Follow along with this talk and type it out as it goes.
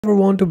Ever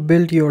want to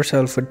build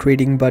yourself a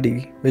trading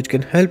buddy which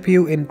can help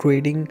you in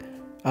trading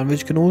and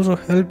which can also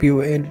help you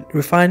in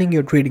refining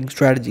your trading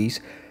strategies?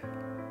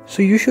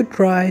 So you should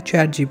try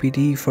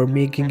ChatGPT for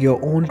making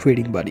your own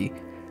trading buddy.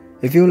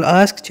 If you will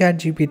ask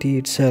ChatGPT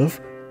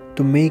itself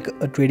to make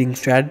a trading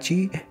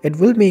strategy, it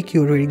will make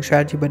you a trading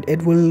strategy, but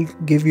it will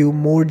give you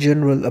more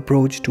general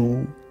approach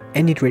to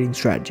any trading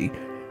strategy.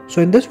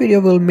 So in this video,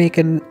 we'll make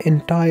an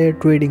entire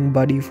trading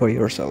buddy for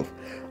yourself.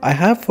 I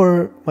have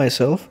for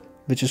myself,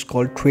 which is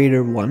called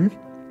Trader 1,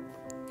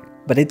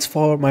 but it's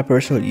for my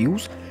personal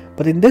use.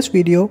 But in this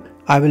video,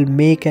 I will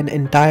make an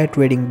entire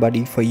trading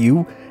buddy for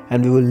you,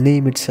 and we will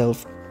name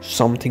itself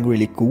something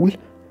really cool.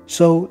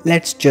 So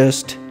let's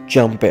just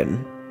jump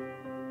in.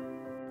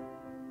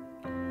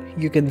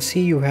 You can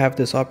see you have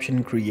this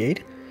option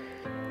create,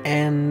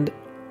 and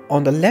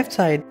on the left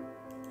side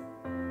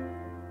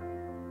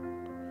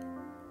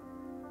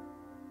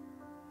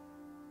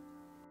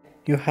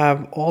you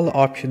have all the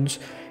options.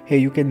 Here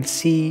you can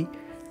see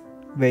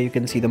where you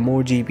can see the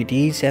more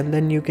GPTs, and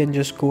then you can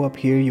just go up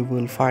here, you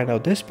will find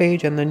out this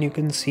page, and then you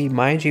can see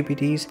my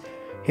GPTs.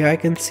 Here I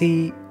can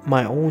see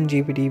my own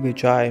GPT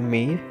which I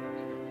made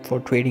for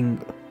trading,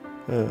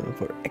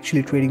 for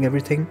actually trading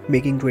everything,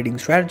 making trading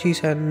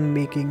strategies and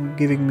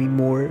giving me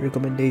more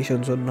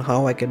recommendations on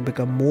how I can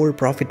become more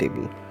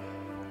profitable.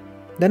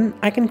 Then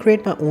I can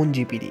create my own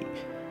GPT.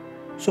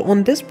 So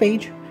on this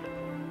page,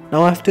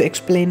 now I have to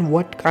explain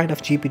what kind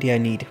of GPT I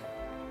need.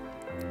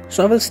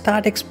 So I will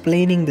start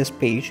explaining this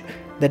page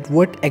that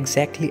what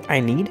exactly I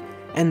need,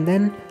 and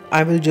then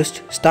I will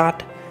just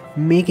start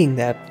making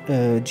that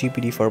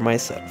GPT for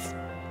myself.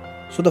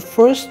 So the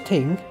first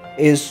thing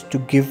is to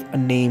give a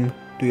name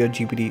to your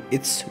GPT.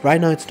 It's right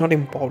now it's not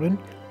important,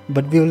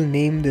 but we will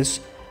name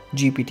this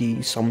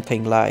GPT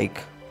something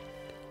like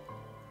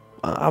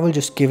I will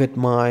just give it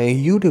my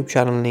YouTube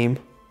channel name,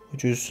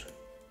 which is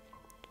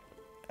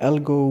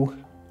Algo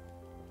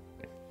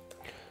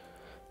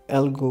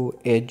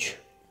Edge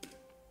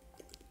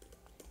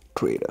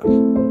Trader.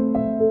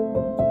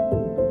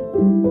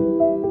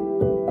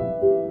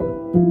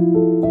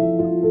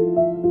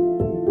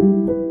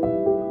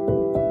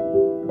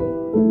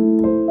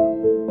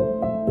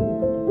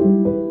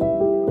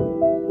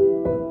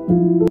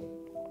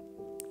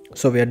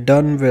 So we are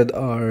done with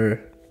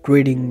our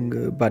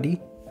trading buddy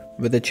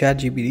with the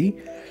ChatGPT,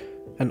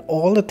 and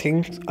all the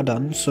things are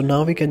done. So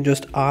now we can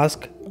just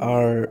ask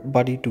our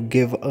buddy to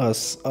give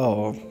us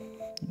a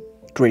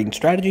trading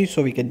strategy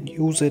so we can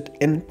use it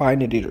in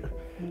Pine.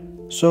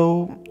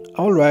 So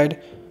all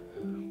right,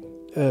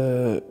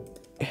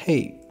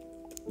 hey,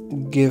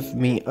 give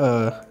me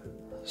a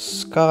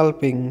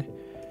scalping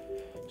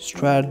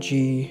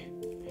strategy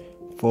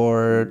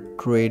for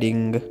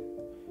trading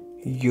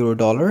euro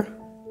dollar.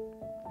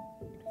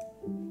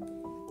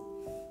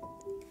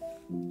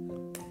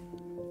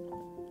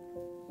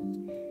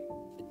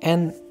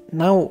 And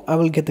now I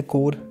will get the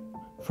code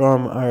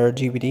from our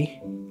GPT.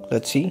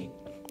 Let's see.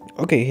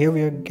 Okay, here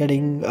we are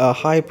getting a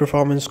high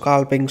performance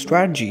scalping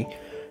strategy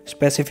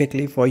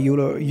specifically for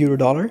euro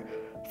dollar,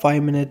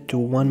 5-minute to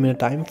 1-minute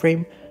time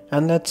frame.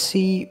 And let's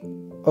see.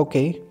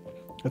 Okay,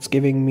 it's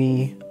giving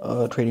me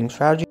a trading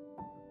strategy.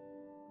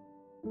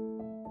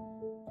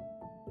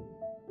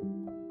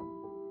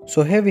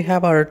 So here we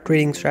have our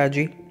trading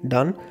strategy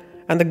done,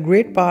 and the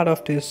great part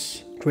of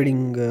this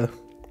trading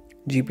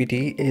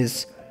GPT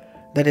is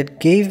that it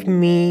gave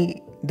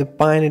me the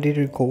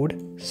Pine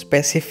code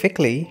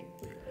specifically.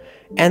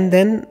 And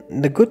then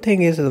the good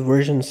thing is the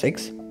version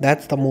 6,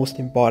 that's the most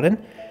important.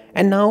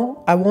 And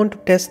now I want to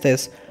test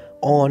this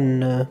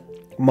on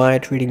my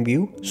trading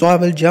view. So I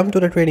will jump to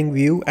the trading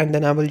view, and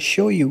then I will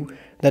show you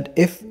that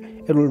if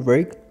it will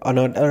work or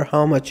not, or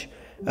how much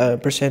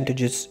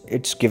percentages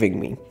it's giving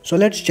me. So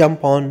let's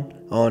jump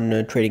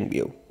on trading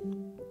view.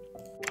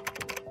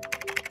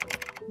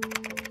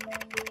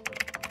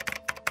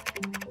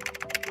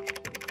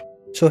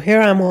 So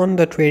here I'm on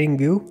the trading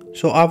view.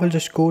 So I will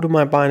just go to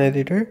my Binance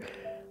editor.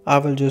 I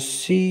will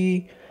just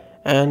see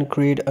and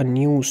create a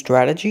new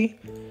strategy.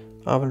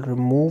 I will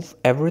remove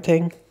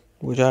everything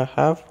which I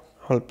have.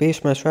 I'll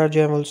paste my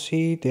strategy and we'll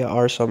see there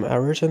are some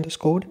errors in this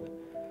code.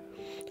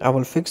 I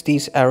will fix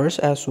these errors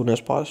as soon as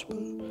possible.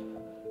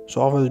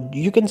 So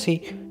you can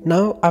see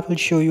now I will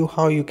show you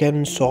how you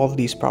can solve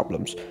these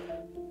problems.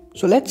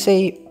 So let's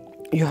say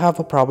you have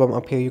a problem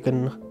up here. You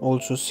can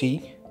also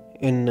see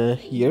in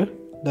here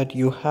that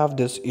you have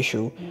this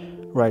issue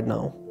right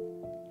now.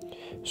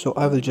 So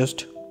I will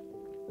just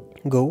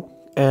go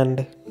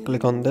and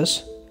click on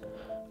this.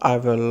 I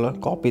will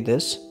copy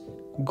this,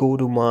 go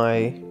to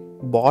my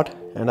bot,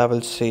 and I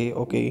will say,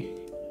 okay,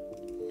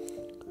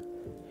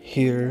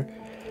 here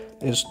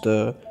is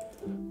the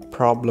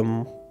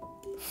problem,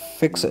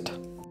 fix it.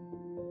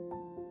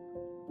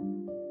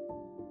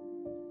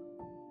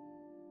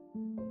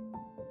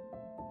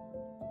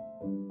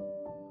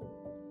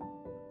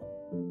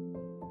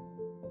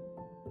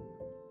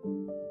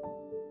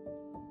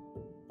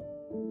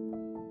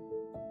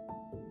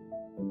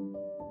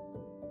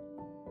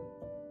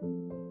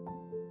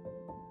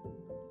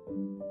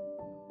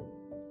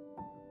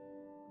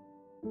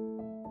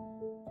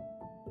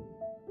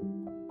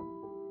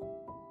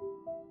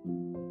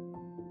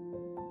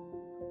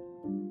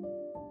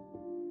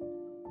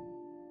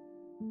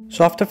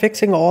 So after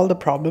fixing all the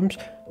problems,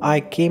 I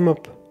came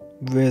up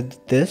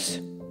with this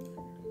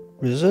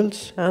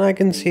results, and I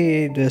can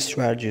see this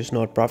strategy is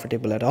not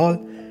profitable at all,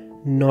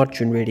 not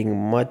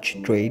generating much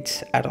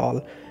trades at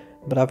all.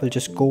 But I will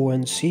just go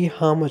and see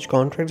how much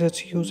contracts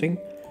it's using.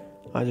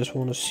 I just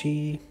want to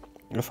see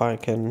if I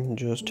can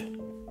just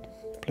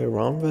play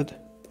around with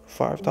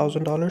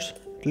 $5,000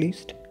 at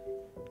least.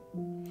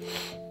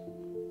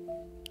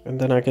 And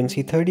then I can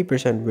see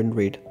 30% win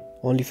rate,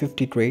 only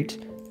 50 trades,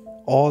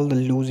 all the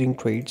losing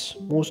trades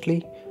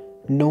mostly,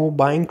 no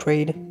buying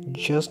trade,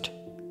 just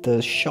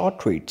the short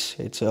trades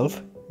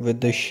itself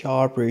with the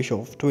sharp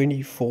ratio of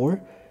 24,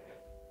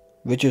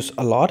 which is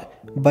a lot.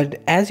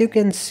 But as you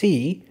can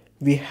see,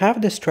 we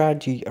have the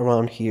strategy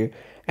around here,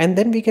 and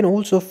then we can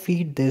also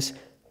feed this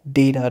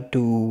data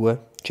to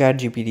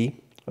ChatGPT,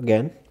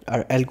 again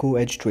our algo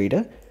edge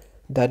trader,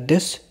 that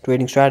this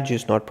trading strategy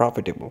is not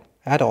profitable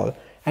at all,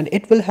 and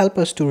it will help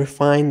us to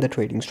refine the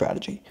trading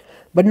strategy.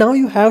 But now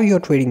you have your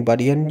trading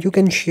buddy and you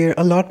can share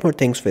a lot more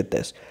things with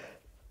this.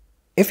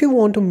 If you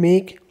want to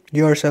make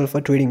yourself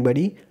a trading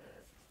buddy,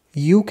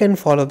 you can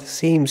follow the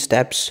same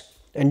steps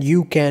and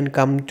you can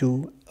come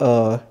to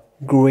a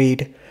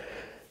great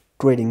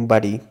trading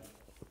buddy,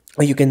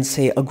 or you can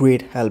say a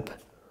great help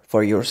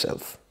for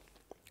yourself.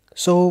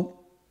 So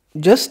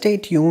just stay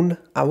tuned.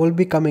 I will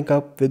be coming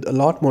up with a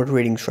lot more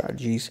trading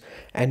strategies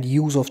and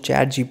use of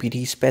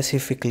ChatGPT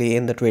specifically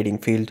in the trading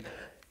field,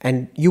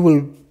 and you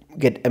will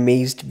get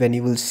amazed when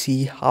you will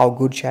see how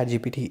good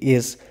ChatGPT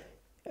is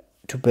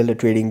to build a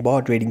trading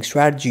bot, trading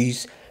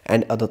strategies,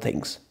 and other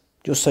things.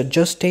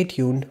 Just stay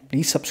tuned.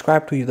 Please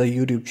subscribe to the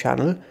YouTube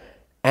channel,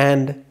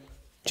 and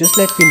just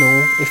let me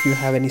know if you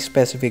have any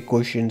specific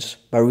questions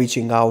by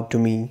reaching out to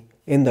me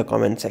in the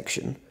comment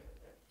section.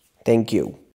 Thank you.